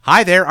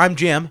Hi there, I'm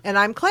Jim. And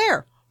I'm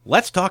Claire.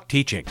 Let's talk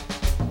teaching.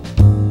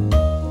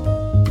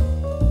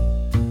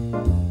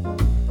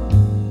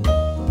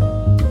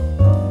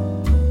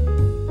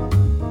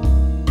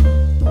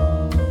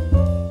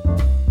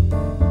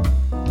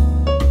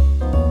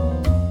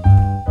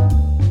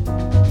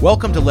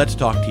 Welcome to Let's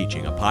Talk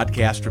Teaching, a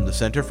podcast from the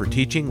Center for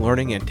Teaching,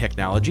 Learning, and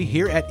Technology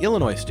here at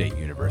Illinois State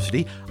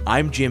University.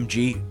 I'm Jim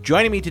G.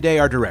 Joining me today,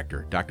 our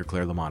director, Dr.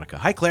 Claire LaMonica.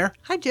 Hi, Claire.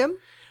 Hi, Jim.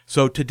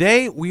 So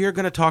today we are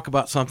going to talk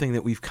about something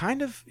that we've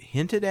kind of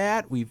hinted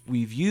at. We've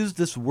used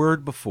this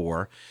word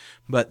before,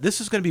 but this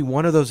is going to be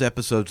one of those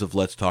episodes of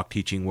Let's Talk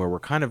Teaching where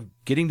we're kind of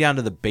getting down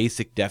to the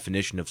basic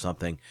definition of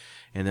something,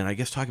 and then I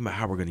guess talking about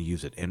how we're going to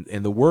use it. And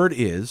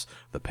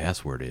the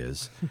password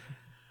is,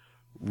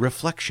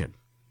 reflection.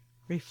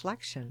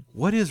 Reflection.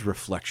 What is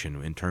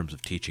reflection in terms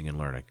of teaching and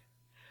learning?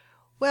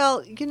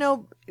 Well,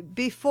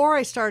 before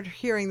I started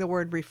hearing the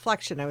word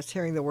reflection, I was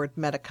hearing the word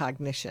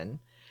metacognition.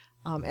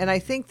 And I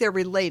think they're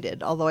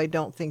related, although I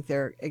don't think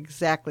they're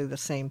exactly the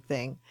same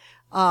thing.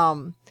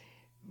 But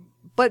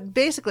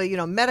basically,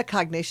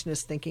 metacognition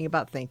is thinking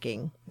about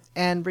thinking,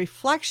 and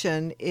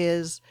reflection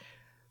is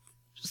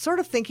sort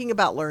of thinking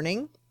about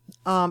learning.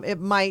 It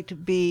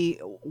might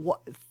be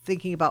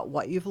thinking about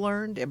what you've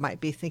learned. It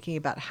might be thinking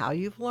about how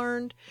you've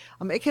learned.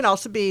 It can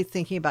also be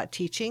thinking about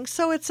teaching.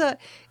 So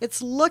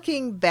it's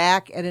looking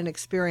back at an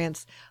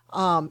experience.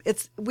 One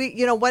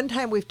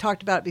time we've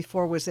talked about it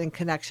before was in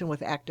connection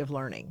with active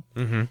learning.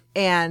 Mm-hmm.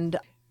 And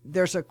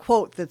there's a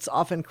quote that's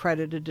often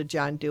credited to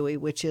John Dewey,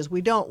 which is,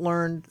 we don't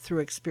learn through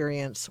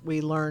experience,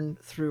 we learn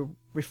through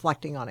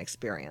reflecting on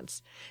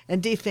experience.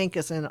 And Dee Fink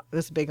is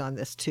big on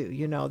this too,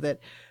 that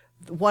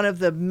one of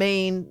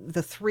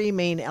the three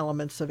main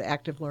elements of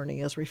active learning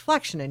is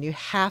reflection. And you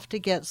have to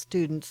get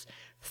students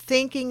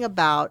thinking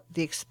about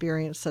the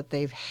experience that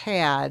they've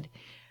had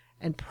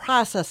and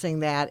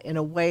processing that in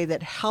a way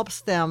that helps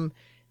them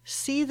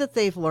see that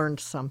they've learned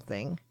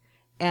something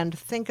and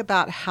think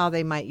about how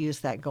they might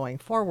use that going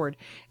forward.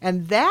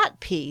 And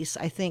that piece,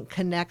 I think,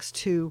 connects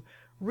to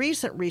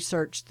recent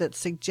research that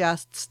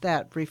suggests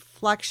that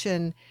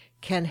reflection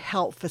can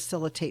help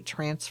facilitate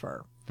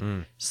transfer.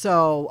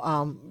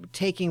 So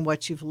taking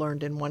what you've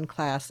learned in one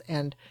class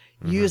and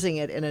using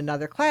it in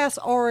another class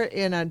or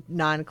in a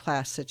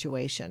non-class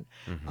situation.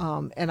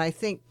 And I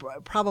think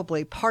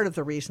probably part of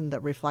the reason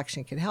that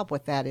reflection can help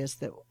with that is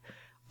that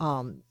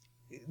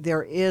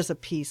there is a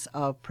piece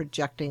of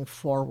projecting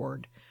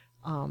forward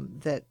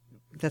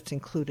that's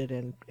included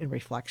in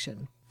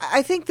reflection.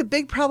 I think the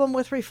big problem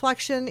with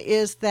reflection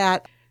is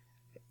that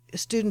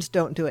students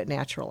don't do it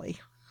naturally.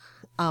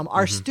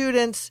 Our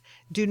students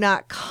do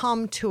not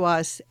come to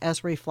us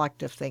as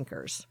reflective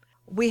thinkers.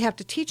 We have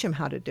to teach them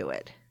how to do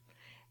it.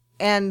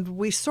 And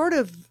we sort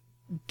of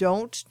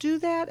don't do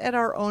that at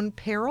our own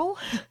peril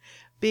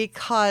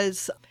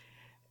because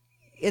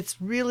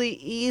it's really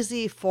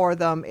easy for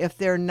them, if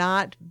they're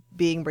not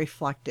being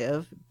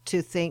reflective,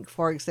 to think,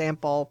 for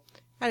example,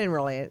 I didn't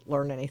really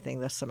learn anything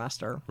this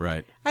semester.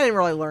 Right. I didn't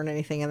really learn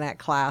anything in that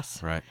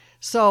class. Right.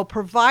 So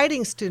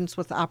providing students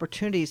with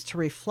opportunities to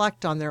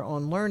reflect on their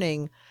own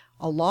learning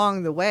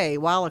along the way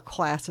while a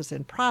class is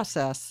in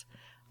process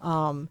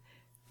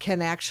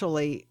can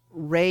actually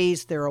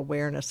raise their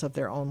awareness of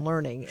their own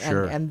learning.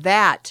 Sure. And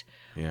that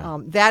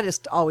is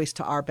always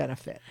to our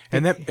benefit.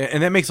 And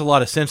that makes a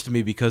lot of sense to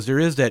me, because there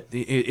is that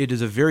it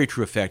is a very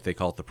true effect. They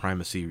call it the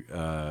primacy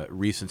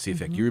recency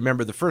effect. You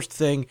remember the first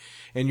thing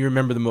and you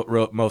remember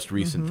the most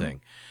recent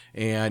thing.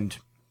 And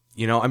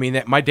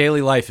that my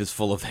daily life is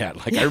full of that.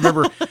 Like, I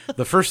remember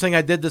the first thing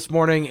I did this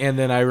morning, and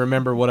then I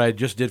remember what I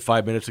just did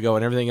 5 minutes ago,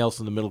 and everything else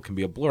in the middle can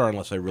be a blur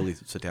unless I really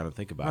sit down and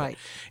think about it.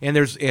 And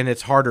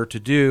it's harder to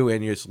do,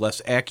 and it's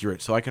less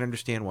accurate. So I can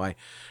understand why,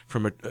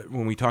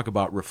 when we talk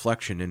about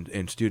reflection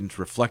and students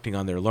reflecting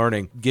on their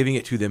learning, giving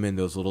it to them in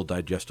those little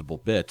digestible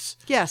bits.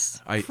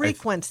 Yes,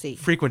 frequency.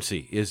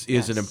 Frequency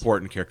is an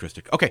important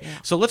characteristic. Okay,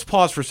 so let's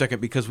pause for a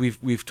second, because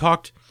we've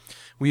talked.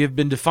 We have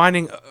been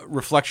defining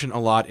reflection a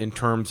lot in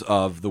terms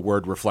of the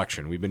word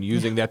reflection. We've been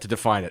using that to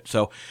define it.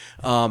 So,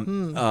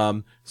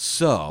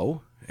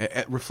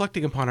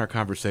 reflecting upon our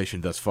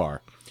conversation thus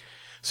far.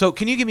 So,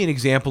 can you give me an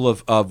example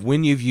of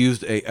when you've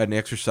used an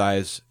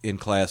exercise in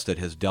class that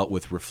has dealt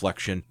with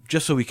reflection,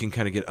 just so we can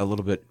kind of get a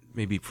little bit,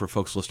 maybe for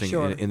folks listening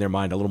in their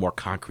mind, a little more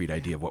concrete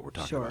idea of what we're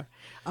talking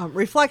about?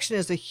 Reflection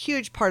is a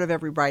huge part of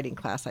every writing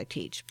class I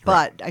teach,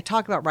 but I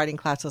talk about writing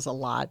classes a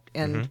lot,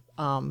 and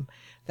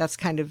that's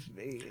kind of,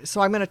 so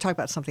I'm going to talk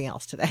about something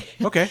else today.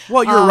 Okay.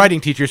 Well, you're a writing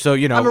teacher, so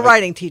I'm a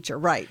writing teacher,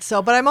 right.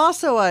 So, but I'm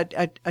also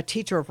a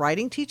teacher of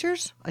writing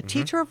teachers,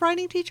 teacher of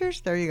writing teachers.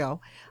 There you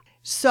go.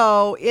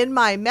 So in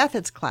my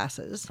methods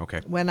classes,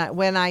 when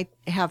I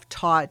have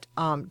taught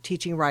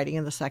teaching writing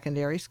in the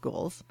secondary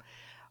schools,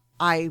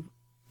 I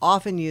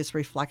often use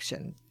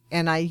reflection,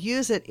 and I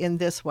use it in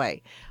this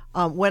way.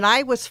 When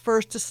I was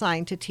first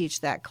assigned to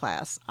teach that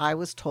class, I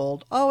was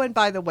told, oh, and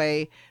by the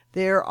way,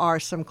 there are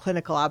some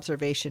clinical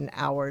observation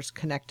hours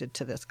connected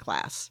to this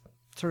class.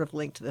 sort of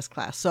linked to this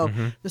class. So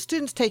the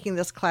students taking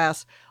this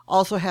class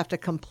also have to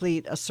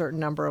complete a certain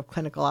number of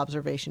clinical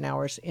observation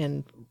hours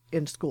in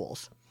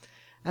schools.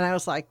 And I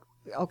was like,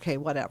 okay,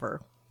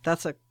 whatever.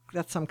 That's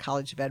some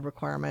college ed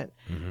requirement.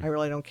 I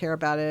really don't care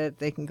about it.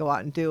 They can go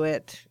out and do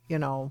it,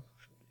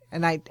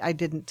 And I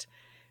didn't,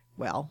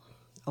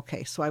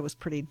 okay, so I was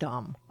pretty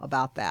dumb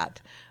about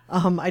that.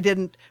 I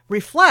didn't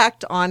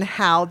reflect on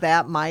how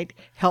that might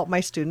help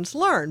my students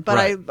learn, but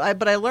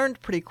I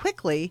learned pretty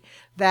quickly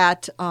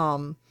that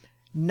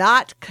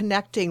not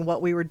connecting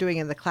what we were doing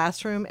in the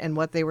classroom and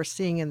what they were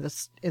seeing in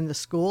the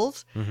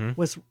schools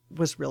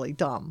was really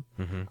dumb,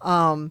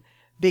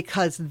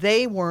 because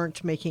they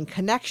weren't making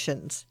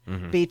connections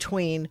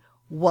between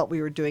what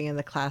we were doing in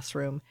the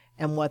classroom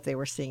and what they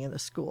were seeing in the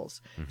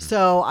schools.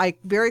 So I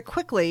very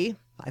quickly,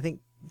 I think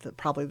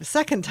probably the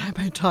second time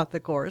I taught the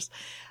course,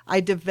 I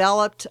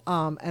developed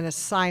an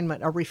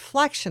assignment, a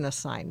reflection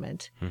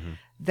assignment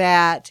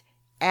that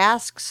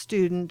asks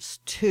students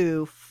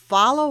to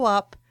follow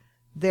up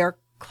their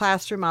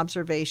classroom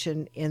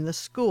observation in the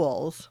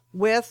schools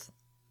with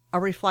a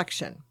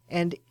reflection.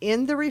 And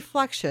in the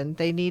reflection,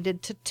 they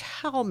needed to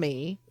tell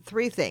me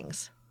 3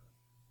 things.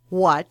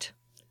 What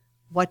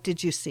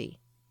did you see?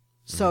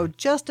 So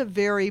just a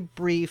very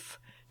brief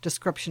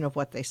description of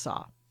what they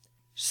saw.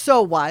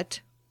 So what?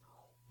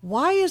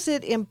 Why is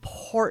it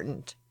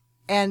important?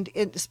 And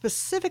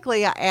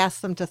specifically, I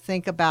asked them to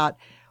think about,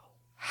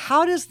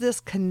 how does this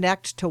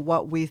connect to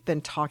what we've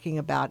been talking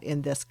about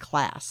in this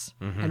class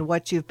and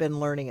what you've been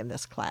learning in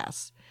this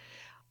class?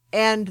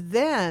 And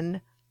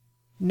then,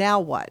 now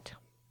what?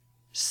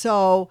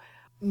 So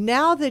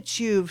now that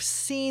you've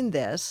seen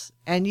this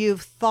and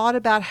you've thought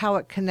about how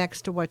it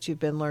connects to what you've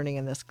been learning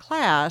in this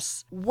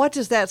class, what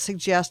does that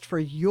suggest for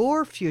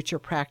your future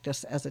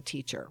practice as a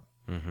teacher?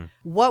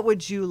 What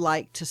would you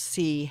like to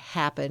see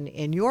happen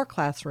in your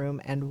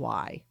classroom and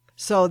why?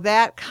 So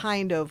that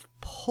kind of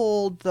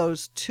pulled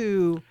those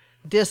 2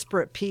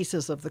 disparate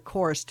pieces of the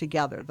course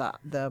together,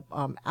 the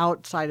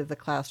outside of the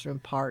classroom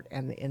part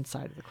and the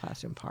inside of the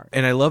classroom part.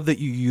 And I love that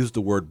you used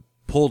the word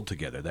pulled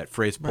together, that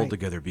phrase pulled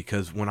together,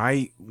 because when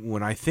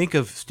I think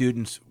of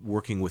students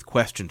working with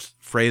questions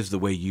phrased the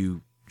way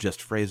you just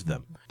phrased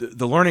them,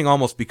 the learning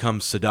almost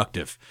becomes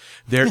seductive.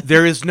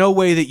 There is no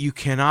way that you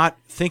cannot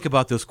think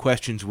about those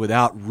questions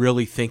without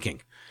really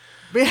thinking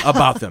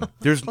about them.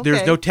 There's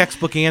no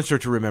textbook answer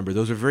to remember.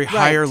 Those are very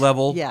higher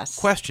level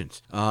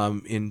questions.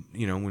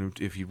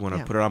 If you want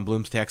to put it on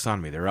Bloom's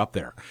taxonomy, they're up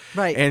there.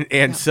 Right.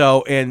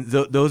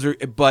 Those are,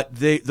 but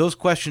those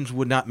questions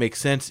would not make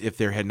sense if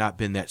there had not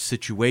been that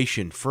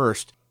situation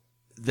first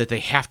that they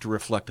have to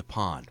reflect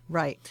upon.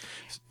 Right.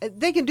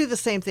 They can do the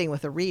same thing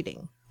with a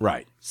reading.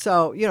 Right.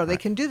 So, they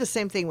can do the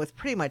same thing with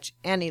pretty much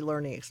any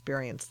learning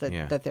experience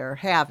that they're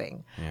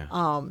having.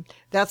 Yeah.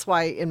 That's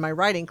why in my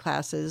writing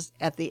classes,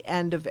 at the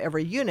end of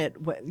every unit,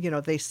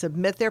 they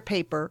submit their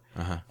paper,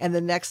 and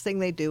the next thing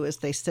they do is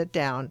they sit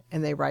down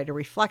and they write a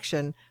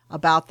reflection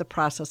about the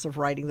process of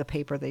writing the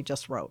paper they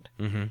just wrote.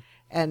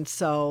 And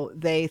so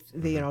they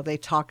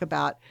talk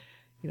about,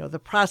 the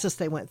process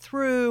they went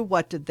through.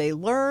 What did they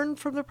learn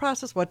from the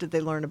process? What did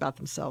they learn about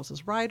themselves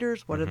as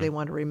writers? What do they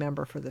want to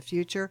remember for the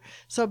future?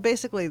 So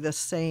basically the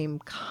same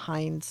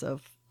kinds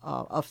of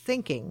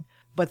thinking,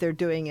 but they're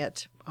doing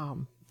it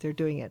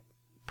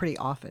pretty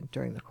often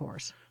during the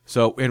course.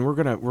 So, and we're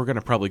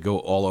gonna probably go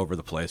all over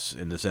the place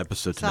in this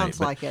episode tonight. Sounds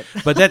like it.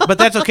 but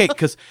that's okay,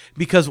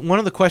 because one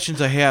of the questions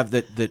I have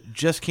that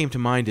just came to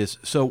mind is,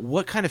 so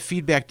what kind of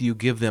feedback do you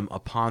give them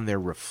upon their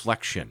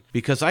reflection?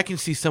 Because I can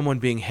see someone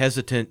being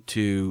hesitant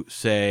to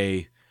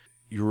say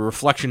your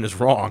reflection is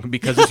wrong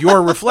because it's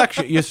your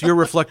reflection, it's your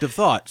reflective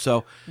thought.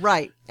 So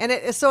right,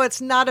 and so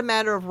it's not a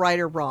matter of right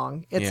or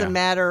wrong. It's a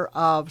matter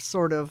of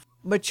sort of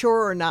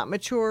mature or not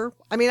mature.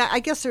 I mean, I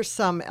guess there's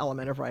some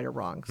element of right or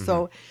wrong.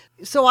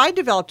 So I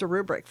developed a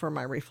rubric for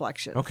my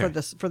reflection, for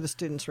the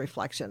students'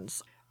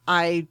 reflections.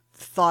 I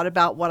thought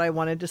about what I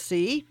wanted to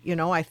see.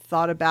 I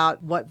thought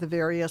about what the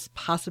various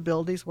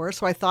possibilities were.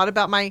 So I thought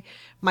about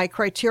my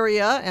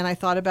criteria, and I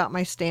thought about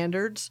my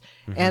standards,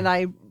 and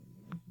I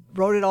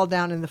wrote it all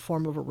down in the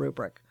form of a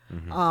rubric.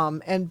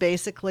 And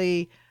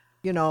basically,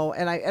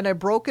 and I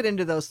broke it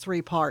into those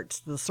 3 parts,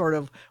 the sort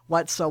of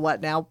what, so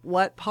what, now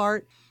what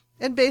part.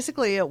 And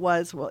basically it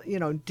was,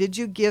 did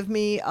you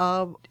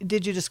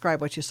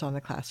describe what you saw in the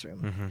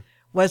classroom?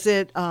 Was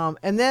it,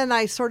 and then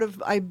I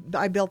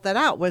built that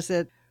out. Was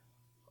it,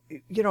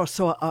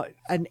 so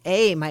an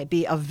A might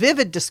be a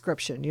vivid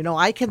description.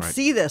 I can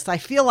see this. I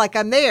feel like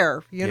I'm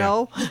there,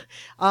 know,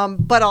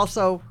 but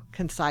also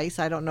concise.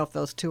 I don't know if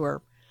those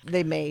 2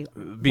 they may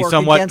be work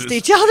somewhat against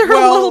each other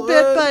a little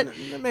bit,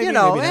 but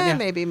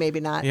maybe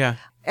not. Yeah.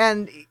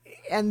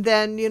 And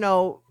then,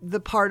 the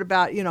part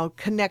about,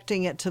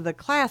 connecting it to the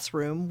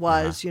classroom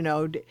was,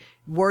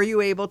 were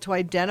you able to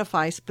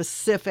identify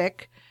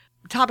specific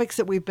topics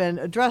that we've been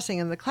addressing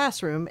in the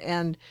classroom?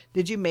 And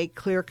did you make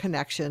clear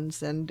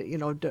connections? And,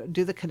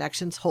 do the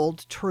connections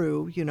hold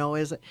true?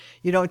 Is it,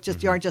 you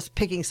aren't just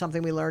picking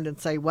something we learned and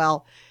say,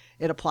 well,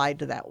 it applied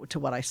to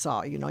what I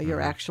saw. You're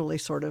actually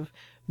sort of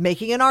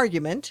making an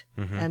argument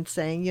and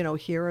saying,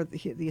 here are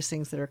these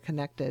things that are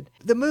connected.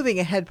 The moving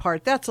ahead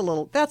part, that's a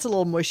little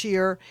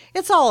mushier.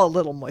 It's all a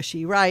little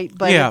mushy, right?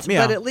 But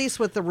but at least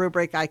with the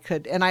rubric I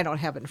could, and I don't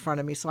have it in front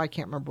of me, so I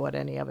can't remember what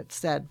any of it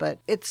said, but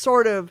it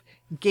sort of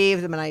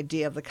gave them an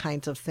idea of the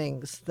kinds of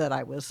things that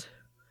I was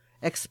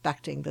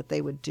expecting that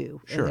they would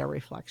do in their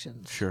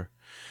reflections. Sure.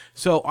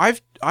 So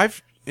I've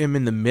am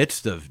in the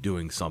midst of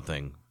doing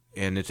something,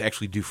 and it's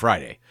actually due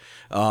Friday.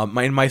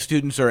 My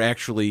students are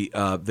actually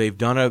they've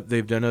done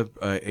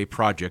a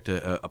project,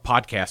 a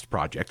podcast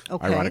project,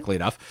 ironically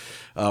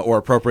enough, or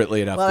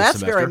appropriately enough. Well, this that's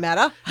semester. very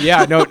meta.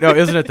 Yeah, no,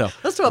 isn't it though?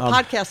 Let's do a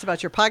podcast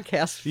about your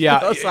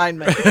podcast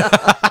assignment.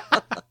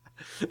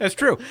 That's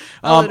true.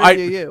 I'll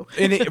interview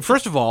you.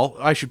 First of all,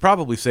 I should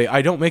probably say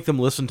I don't make them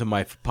listen to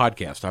my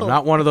podcast. I'm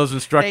not one of those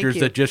instructors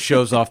that just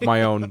shows off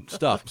my own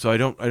stuff. So I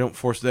don't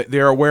force that.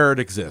 They're aware it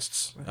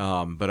exists,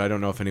 but I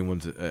don't know if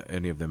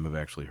any of them have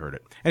actually heard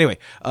it. Anyway,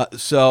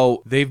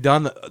 so they've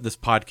done this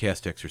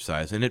podcast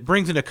exercise, and it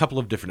brings in a couple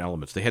of different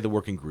elements. They had the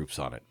working groups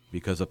on it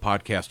because a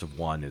podcast of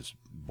one is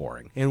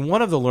boring. And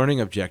one of the learning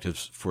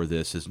objectives for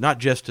this is not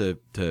just to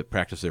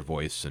practice their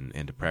voice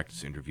and to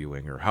practice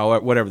interviewing or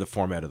whatever the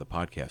format of the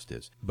podcast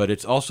is, but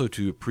it's also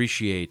to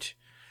appreciate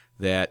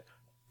that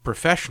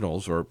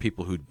professionals or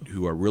people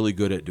who are really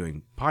good at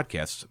doing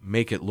podcasts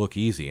make it look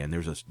easy, and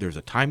there's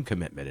a time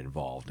commitment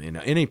involved in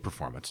any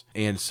performance.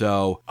 And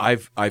so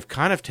I've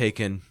kind of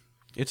taken,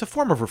 it's a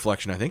form of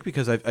reflection, I think,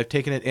 because I've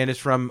taken it, and it's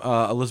from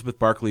Elizabeth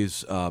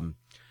Barkley's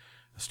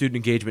Student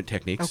Engagement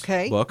Techniques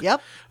book.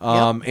 Yep.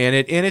 And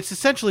it's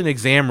essentially an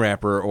exam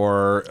wrapper,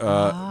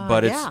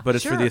 but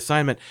it's for the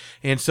assignment.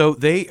 And so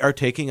they are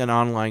taking an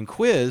online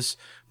quiz,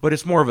 but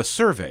it's more of a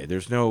survey.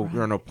 There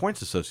are no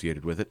points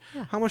associated with it.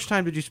 Yeah. How much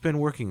time did you spend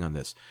working on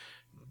this?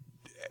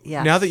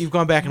 Yes. Now that you've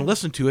gone back and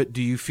listened to it,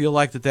 do you feel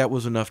like that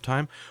was enough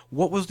time?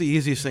 What was the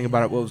easiest thing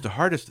about it? What was the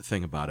hardest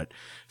thing about it?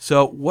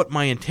 So what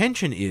my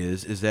intention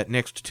is that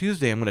next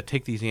Tuesday I'm going to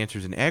take these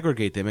answers and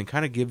aggregate them and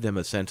kind of give them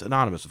a sense,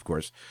 anonymous of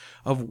course,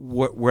 of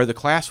where the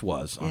class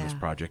was on this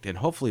project, and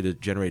hopefully to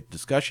generate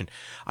discussion.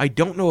 I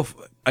don't know if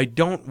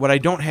what I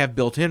don't have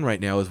built in right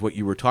now is what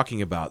you were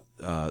talking about,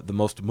 the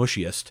most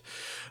mushiest.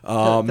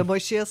 The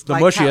mushiest? The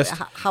like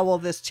mushiest. How will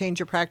this change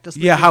your practice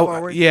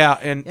forward?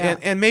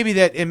 And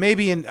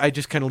maybe I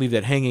just kind of leave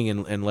that hanging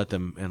and let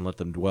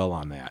them dwell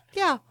on that.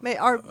 Yeah,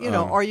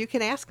 or you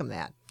can ask them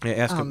that.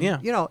 Ask them,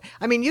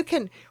 I mean, you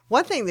can.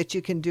 One thing that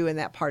you can do in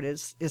that part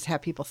is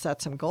have people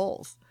set some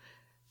goals.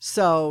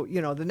 So,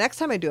 the next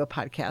time I do a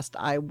podcast,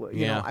 I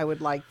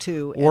would like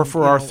to. Or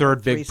for our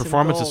third big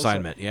performance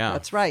assignment.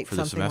 That's right. For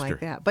something the semester. like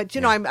that. But,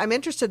 I'm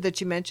interested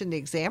that you mentioned the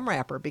exam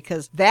wrapper,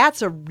 because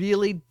that's a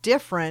really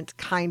different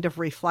kind of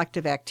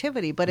reflective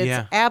activity, but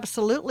it's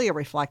absolutely a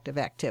reflective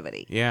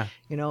activity. Yeah.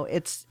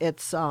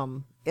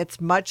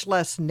 It's much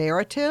less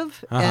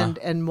narrative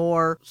and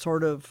more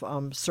sort of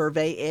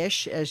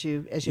survey-ish, as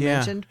you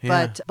mentioned.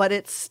 But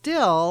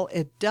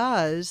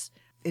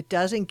it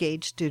does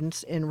engage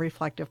students in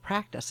reflective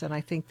practice, and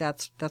I think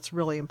that's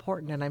really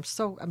important. And I'm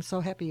so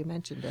happy you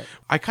mentioned it.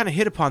 I kind of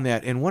hit upon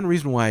that, and one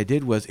reason why I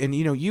did was, and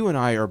you and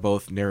I are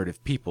both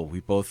narrative people. We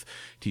both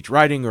teach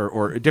writing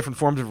or different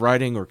forms of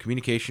writing or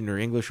communication or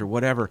English or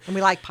whatever. And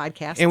we like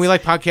podcasts. And we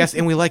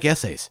like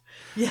essays.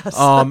 Yes.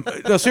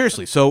 No,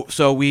 seriously.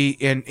 So we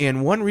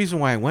and one reason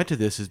why I went to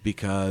this is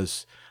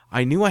because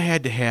I knew I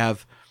had to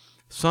have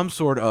some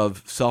sort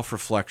of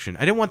self-reflection.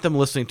 I didn't want them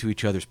listening to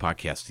each other's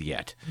podcasts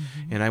yet.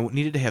 Mm-hmm. And I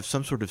needed to have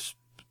some sort of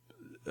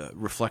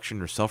reflection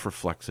or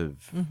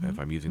self-reflexive, if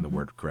I'm using the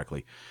word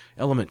correctly,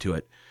 element to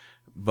it.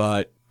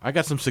 But I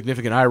got some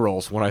significant eye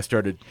rolls when I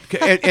started.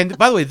 And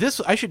by the way,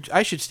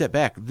 I should step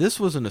back. This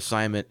was an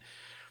assignment.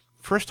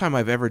 First time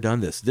I've ever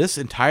done this. This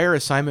entire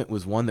assignment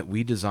was one that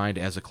we designed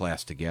as a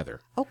class together.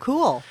 Oh,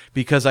 cool.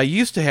 Because I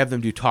used to have them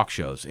do talk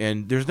shows,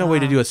 and there's no way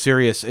to do a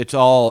serious, it's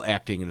all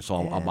acting and it's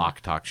all a mock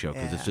talk show,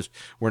 because it's just,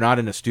 we're not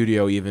in a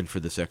studio even for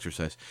this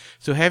exercise.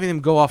 So having them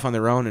go off on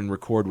their own and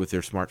record with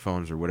their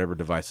smartphones or whatever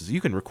devices,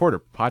 you can record a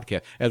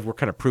podcast, as we're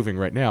kind of proving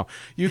right now,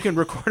 you can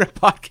record a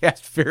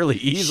podcast fairly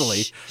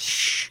easily.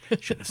 Shh,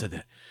 shouldn't have said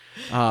that.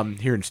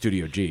 Here in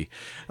Studio G.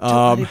 Don't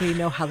let anybody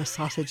know how the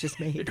sausage is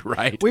made.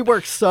 Right. We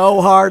work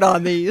so hard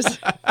on these.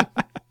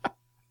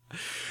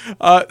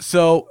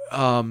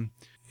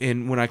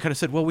 And when I kind of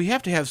said, well, we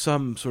have to have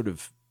some sort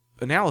of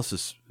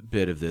analysis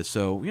bit of this,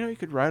 so, you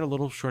could write a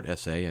little short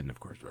essay, and of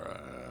course,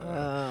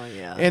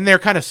 and they're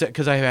kind of set,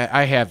 because I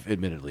have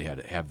admittedly had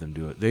to have them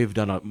do it. They've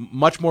done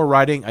much more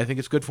writing. I think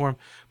it's good for them.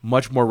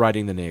 Much more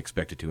writing than they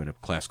expected to in a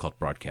class called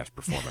Broadcast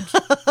Performance.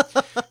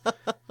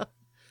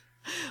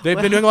 They've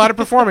been doing a lot of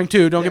performing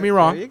too. Don't get me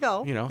wrong. There you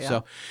go.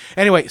 So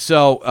anyway,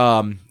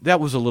 that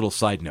was a little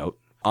side note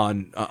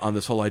on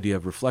this whole idea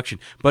of reflection.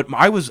 But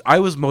I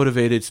was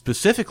motivated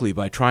specifically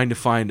by trying to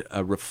find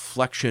a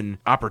reflection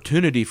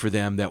opportunity for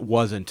them that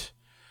wasn't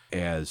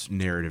as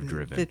narrative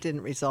driven. That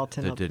didn't result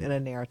in a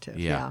narrative.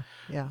 Yeah.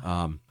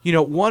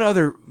 Yeah. One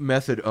other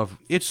method of,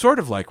 it's sort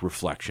of like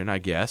reflection, I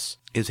guess,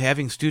 is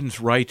having students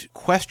write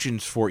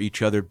questions for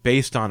each other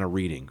based on a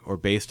reading or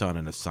based on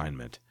an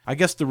assignment. I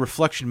guess the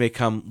reflection may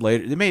come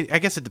later. I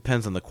guess it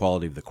depends on the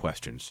quality of the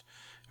questions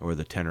or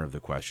the tenor of the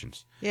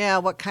questions. Yeah,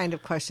 what kind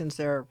of questions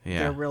they're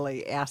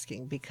really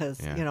asking, because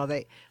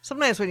they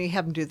sometimes when you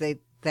have them do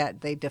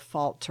they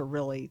default to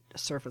really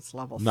surface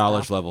level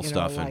knowledge stuff, level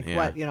stuff, like and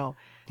what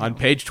on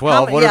page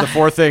 12, what are the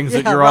 4 things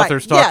that your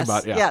authors talk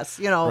about? Yeah. Yes,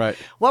 right.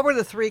 What were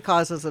the 3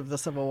 causes of the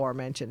Civil War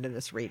mentioned in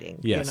this reading?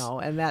 Yes.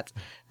 And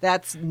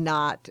that's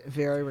not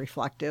very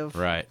reflective.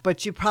 Right.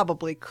 But you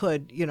probably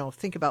could,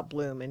 think about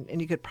Bloom,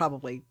 and you could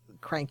probably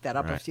crank that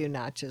up a few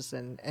notches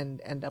and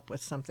end up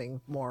with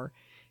something more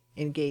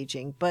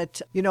engaging.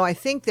 But, I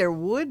think there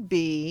would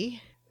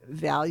be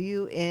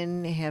value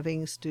in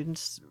having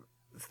students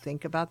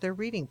think about their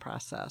reading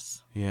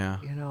process. Yeah.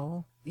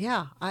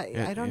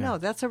 I don't know.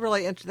 That's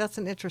that's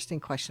an interesting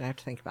question. I have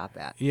to think about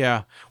that.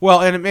 Yeah.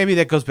 Well, and maybe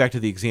that goes back to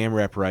the exam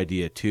wrapper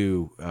idea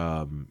too.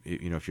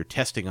 If you're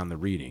testing on the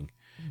reading,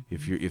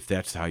 if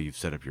that's how you've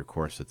set up your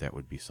course, that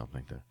would be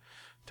something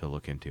to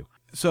look into.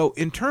 So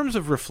in terms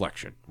of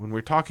reflection, when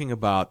we're talking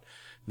about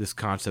this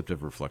concept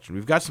of reflection,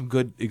 we've got some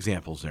good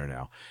examples there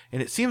now.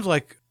 And it seems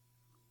like,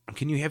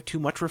 can you have too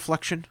much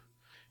reflection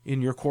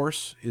in your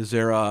course? Is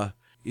there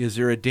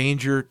a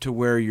danger to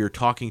where you're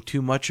talking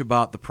too much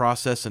about the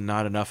process and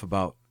not enough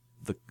about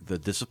the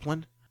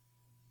discipline?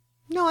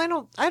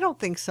 No, I don't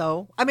think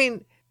so. I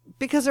mean,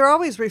 because they're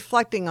always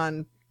reflecting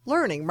on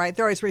learning, right?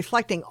 They're always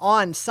reflecting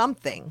on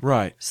something.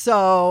 Right.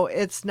 So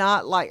it's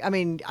not like,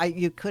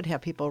 you could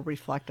have people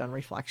reflect on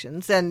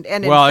reflections. And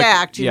in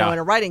fact, in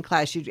a writing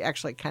class, you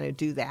actually kind of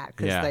do that,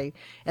 because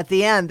at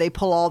the end, they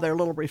pull all their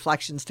little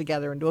reflections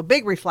together into a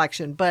big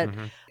reflection. But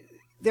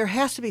there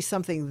has to be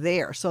something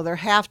there. So there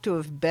have to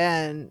have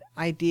been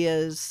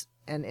ideas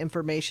and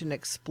information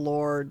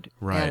explored,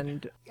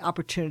 and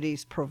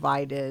opportunities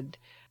provided,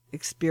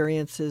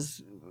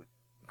 experiences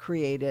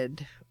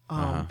created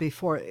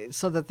before,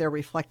 so that they're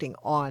reflecting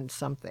on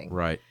something.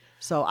 Right.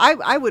 So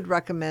I would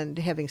recommend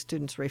having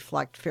students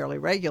reflect fairly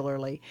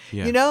regularly.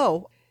 Yeah.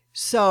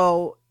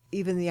 So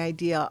even the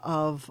idea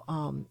of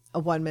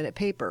a 1-minute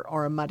paper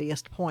or a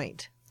muddiest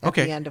point at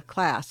the end of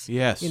class.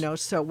 Yes.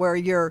 So where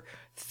you're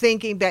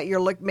thinking back,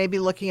 you're maybe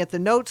looking at the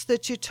notes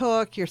that you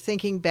took, you're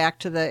thinking back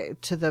to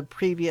the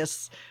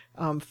previous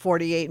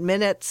 48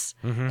 minutes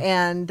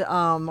and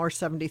or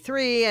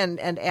 73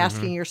 and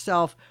asking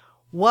yourself,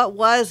 what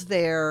was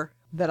there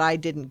that I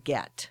didn't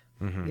get?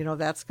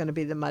 That's going to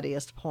be the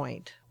muddiest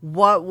point.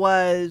 What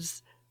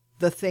was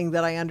the thing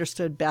that I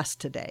understood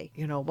best today?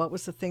 What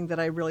was the thing that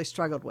I really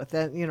struggled with?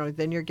 Then,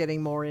 then you're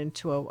getting more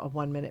into a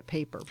 1-minute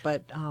paper.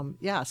 But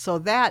so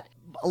that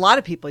a lot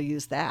of people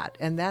use that,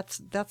 and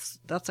that's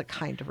a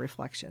kind of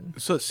reflection.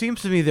 So it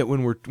seems to me that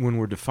when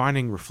we're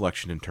defining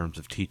reflection in terms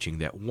of teaching,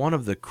 that one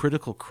of the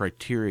critical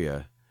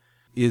criteria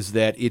is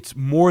that it's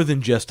more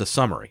than just a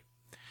summary.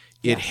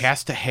 It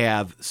has to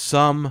have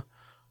some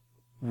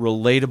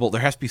relatable.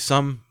 There has to be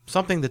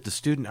something that the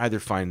student either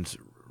finds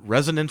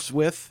resonance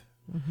with,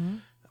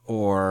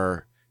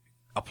 or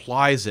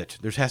applies it.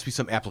 There has to be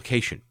some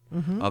application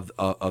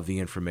of the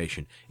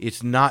information.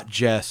 It's not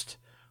just,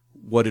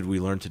 what did we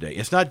learn today?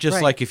 It's not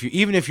just like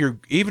even if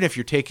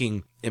you're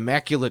taking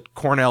immaculate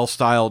Cornell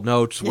style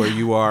notes where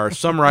you are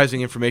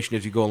summarizing information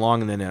as you go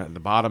along, and then at the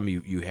bottom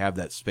you have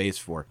that space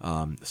for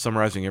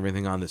summarizing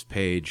everything on this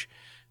page.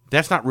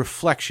 That's not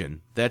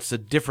reflection. That's a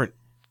different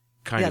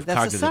kind of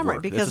cognitive that's a summary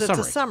work. because it's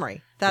a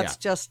summary. That's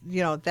just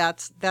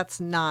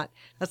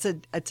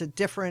it's a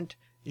different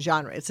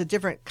genre. It's a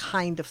different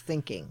kind of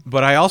thinking.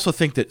 But I also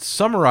think that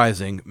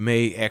summarizing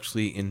may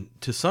actually,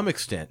 to some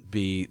extent,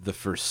 be the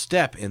first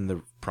step in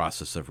the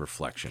process of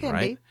reflection,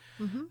 right?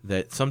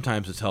 That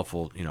sometimes it's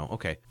helpful,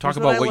 talk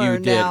about what you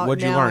did, what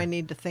you learned. Now I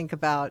need to think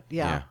about,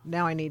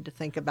 now I need to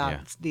think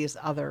about these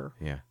other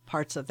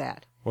parts of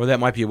that. Or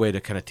that might be a way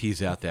to kind of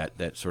tease out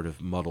that sort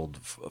of muddled,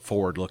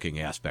 forward-looking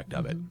aspect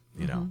of it,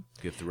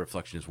 if the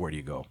reflection is, where do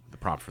you go, the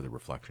prompt for the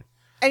reflection.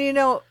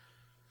 And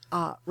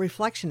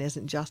reflection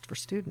isn't just for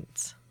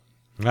students.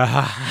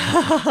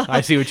 I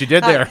see what you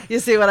did there. You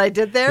see what I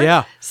did there?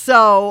 Yeah.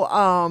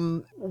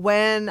 So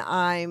when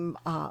I'm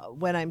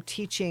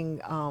teaching,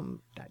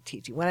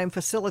 when I'm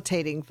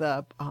facilitating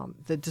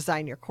the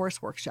Design Your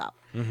Course workshop,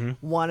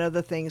 one of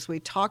the things we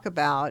talk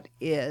about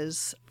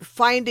is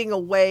finding a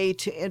way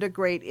to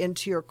integrate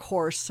into your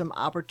course some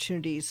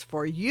opportunities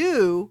for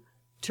you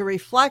to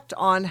reflect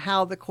on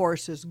how the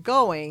course is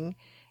going.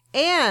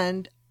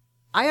 And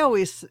I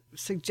always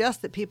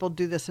suggest that people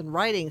do this in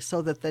writing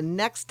so that the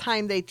next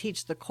time they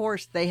teach the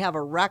course, they have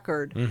a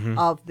record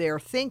of their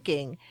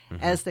thinking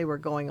as they were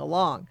going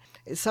along.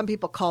 Some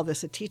people call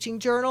this a teaching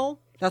journal.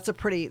 That's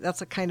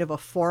a kind of a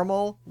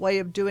formal way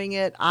of doing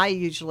it. I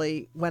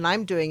usually, when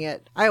I'm doing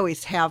it, I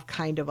always have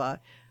kind of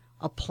a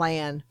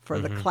plan for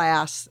the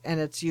class, and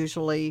it's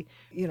usually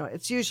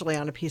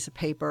on a piece of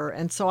paper.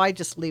 And so I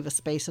just leave a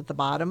space at the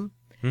bottom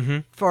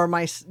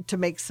to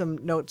make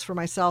some notes for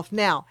myself.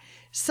 Now,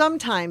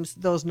 sometimes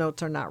those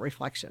notes are not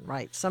reflection,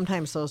 right?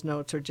 Sometimes those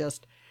notes are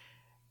just,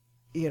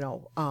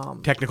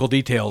 technical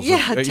details.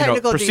 Yeah,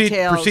 technical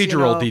details.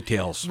 Procedural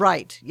details.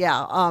 Right.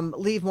 Yeah.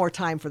 Leave more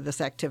time for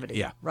this activity.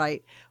 Yeah.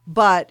 Right.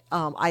 But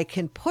I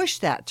can push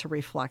that to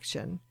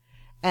reflection,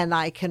 and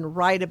I can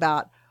write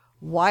about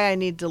why I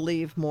need to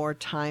leave more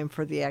time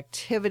for the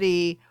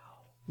activity,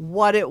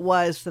 what it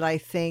was that I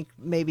think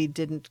maybe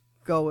didn't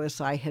go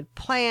as I had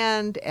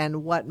planned,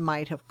 and what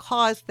might have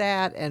caused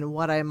that, and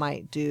what I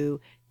might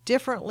do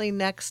differently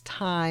next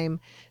time.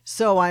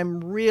 So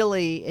I'm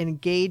really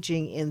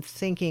engaging in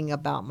thinking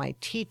about my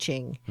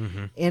teaching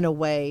in a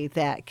way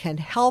that can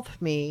help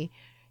me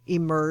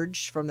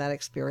emerge from that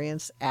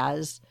experience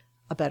as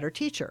a better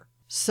teacher.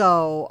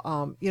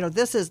 So,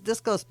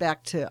 this goes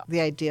back to the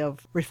idea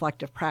of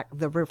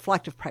the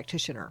reflective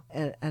practitioner.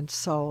 And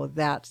so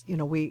that's,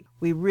 we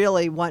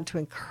really want to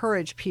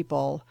encourage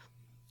people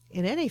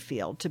in any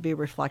field to be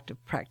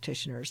reflective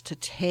practitioners, to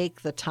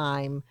take the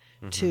time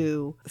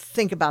to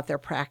think about their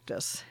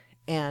practice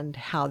and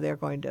how they're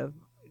going to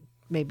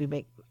maybe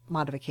make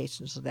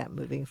modifications of that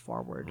moving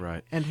forward.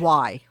 Right. And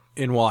why.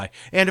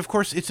 And of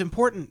course, it's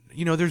important,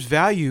 there's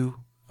value,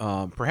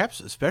 perhaps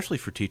especially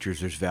for teachers,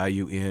 there's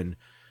value in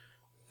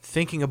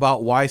thinking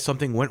about why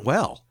something went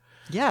well.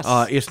 Yes.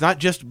 It's not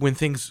just when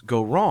things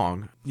go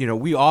wrong.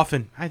 We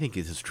often, I think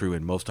this is true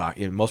in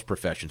most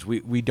professions,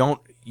 we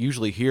don't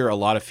usually hear a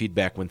lot of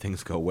feedback when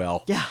things go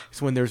well. Yeah.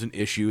 It's when there's an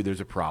issue,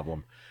 there's a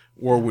problem,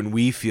 or when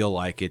we feel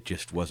like it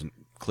just wasn't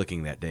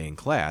clicking that day in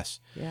class.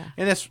 Yeah.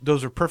 And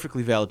those are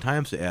perfectly valid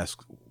times to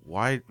ask,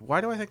 why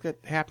do I think that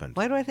happened?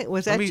 Why do I think,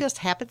 was that just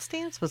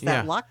happenstance? Was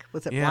that luck?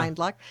 Was it Yeah. blind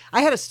luck?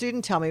 I had a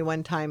student tell me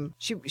one time,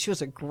 she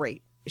was a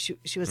great, she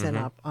was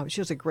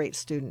she was a great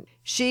student.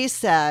 She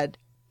said,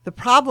 the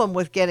problem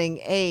with getting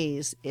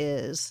A's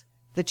is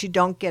that you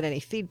don't get any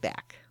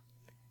feedback.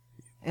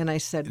 And I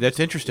said, That's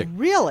interesting.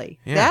 Really?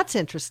 Yeah. That's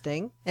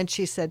interesting. And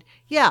she said,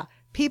 yeah,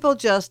 people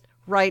just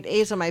write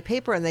A's on my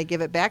paper and they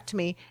give it back to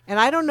me, and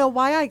I don't know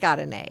why I got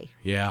an A.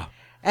 Yeah.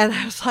 And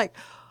I was like,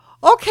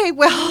 okay,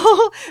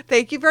 well,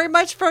 thank you very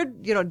much for,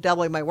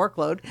 doubling my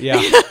workload.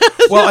 Yeah.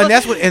 Well, and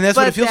that's what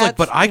it feels like.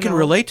 But I can you know,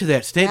 relate to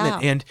that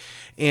statement. yeah.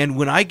 And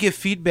when I give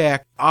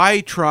feedback,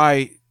 I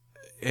try.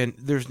 And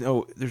there's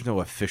no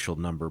official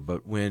number,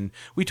 but when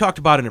we talked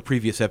about in a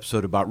previous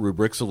episode about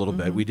rubrics a little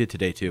bit, we did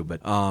today too,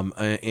 but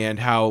and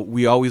how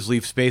we always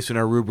leave space in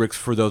our rubrics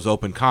for those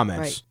open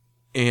comments.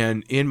 Right.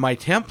 And in my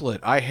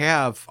template,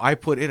 I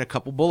put in a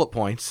couple bullet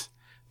points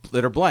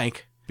that are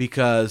blank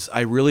because I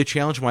really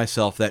challenge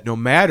myself that no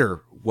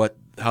matter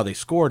how they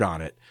scored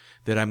on it,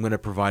 that I'm going to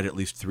provide at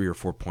least 3 or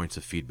 4 points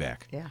of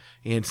feedback. Yeah.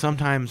 And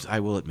sometimes I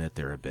will admit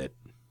they're a bit,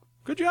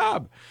 good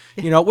job,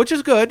 which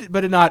is good,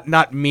 but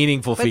not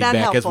meaningful But feedback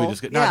not as we helpful.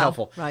 discussed. Not Yeah,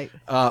 helpful, right.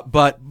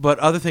 But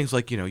other things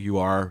like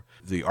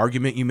the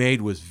argument you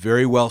made was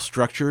very well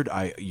structured.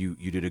 You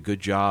did a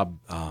good job.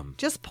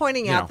 Just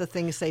pointing out the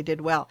things they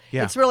did well.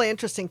 Yeah. It's really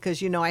interesting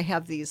because, I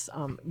have these,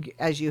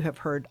 as you have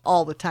heard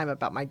all the time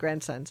about my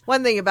grandsons.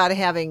 One thing about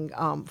having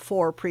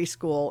 4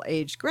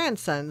 preschool-age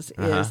grandsons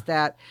is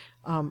that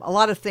a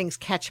lot of things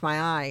catch my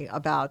eye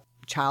about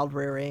child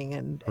rearing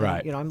and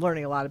Right. I'm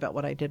learning a lot about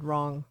what I did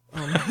wrong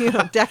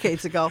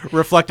decades ago.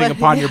 Reflecting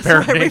upon your Yes,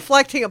 parenting.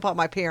 reflecting upon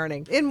my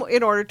parenting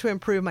in order to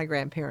improve my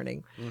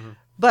grandparenting.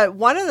 But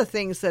one of the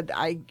things that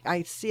I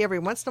see every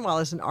once in a while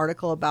is an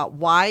article about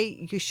why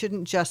you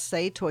shouldn't just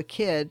say to a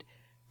kid,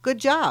 good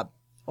job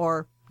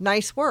or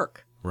nice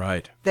work.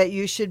 Right. That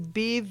you should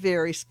be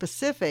very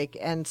specific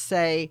and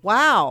say,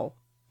 wow,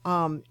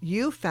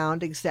 you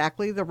found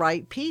exactly the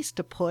right piece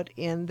to put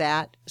in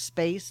that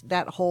space,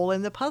 that hole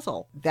in the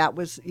puzzle. That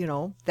was,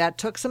 that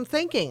took some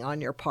thinking on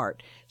your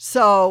part.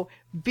 So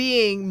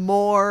being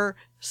more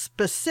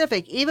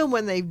specific, even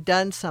when they've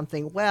done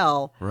something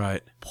well,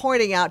 Right.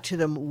 pointing out to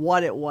them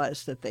what it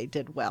was that they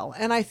did well.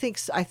 And I think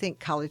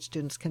college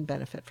students can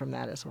benefit from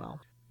that as well.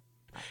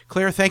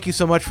 Claire, thank you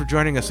so much for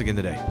joining us again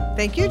today.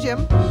 Thank you,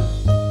 Jim.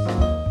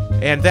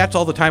 And that's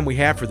all the time we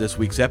have for this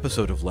week's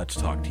episode of Let's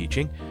Talk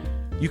Teaching.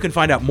 You can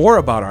find out more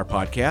about our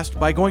podcast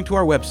by going to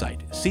our website,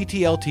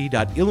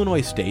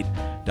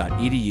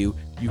 ctlt.illinoisstate.edu.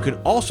 You can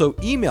also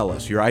email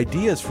us your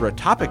ideas for a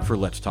topic for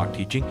Let's Talk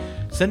Teaching.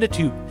 Send it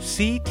to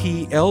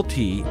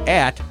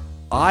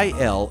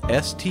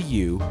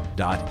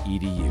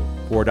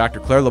ctlt@ilstu.edu. For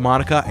Dr. Claire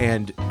LaMonica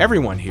and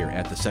everyone here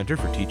at the Center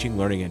for Teaching,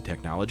 Learning, and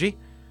Technology,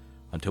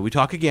 until we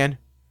talk again,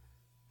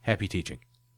 happy teaching.